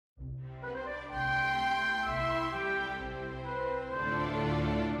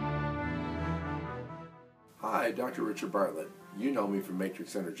Hi, Dr. Richard Bartlett. You know me from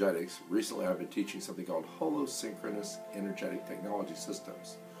Matrix Energetics. Recently I've been teaching something called Holo-Synchronous energetic technology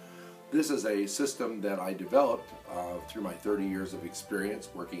systems. This is a system that I developed through my 30 years of experience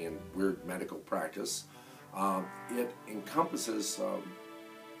working in weird medical practice. It encompasses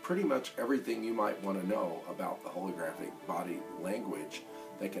pretty much everything you might want to know about the holographic body language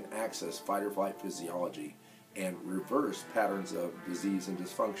that can access fight or flight physiology and reverse patterns of disease and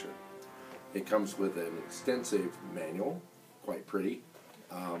dysfunction. It comes with an extensive manual, quite pretty.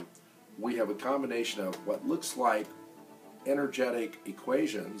 We have a combination of what looks like energetic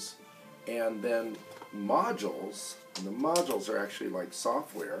equations and then modules, and the modules are actually like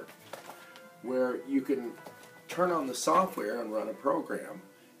software where you can turn on the software and run a program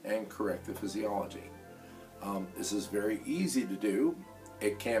and correct the physiology. This is very easy to do.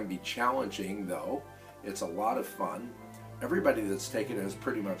 It can be challenging though. It's a lot of fun. Everybody that's taken it has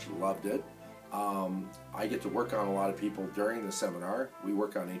pretty much loved it. I get to work on a lot of people during the seminar. We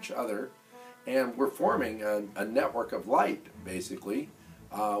work on each other, and we're forming a network of light, basically,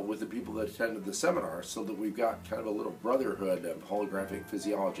 with the people that attended the seminar, so that we've got kind of a little brotherhood of holographic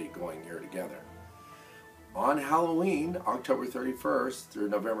physiology going here together. On Halloween, October 31st through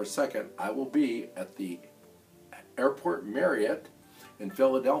November 2nd, I will be at the Airport Marriott in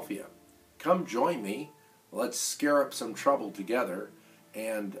Philadelphia. Come join me. Let's scare up some trouble together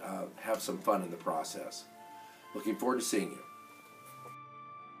and have some fun in the process. Looking forward to seeing you.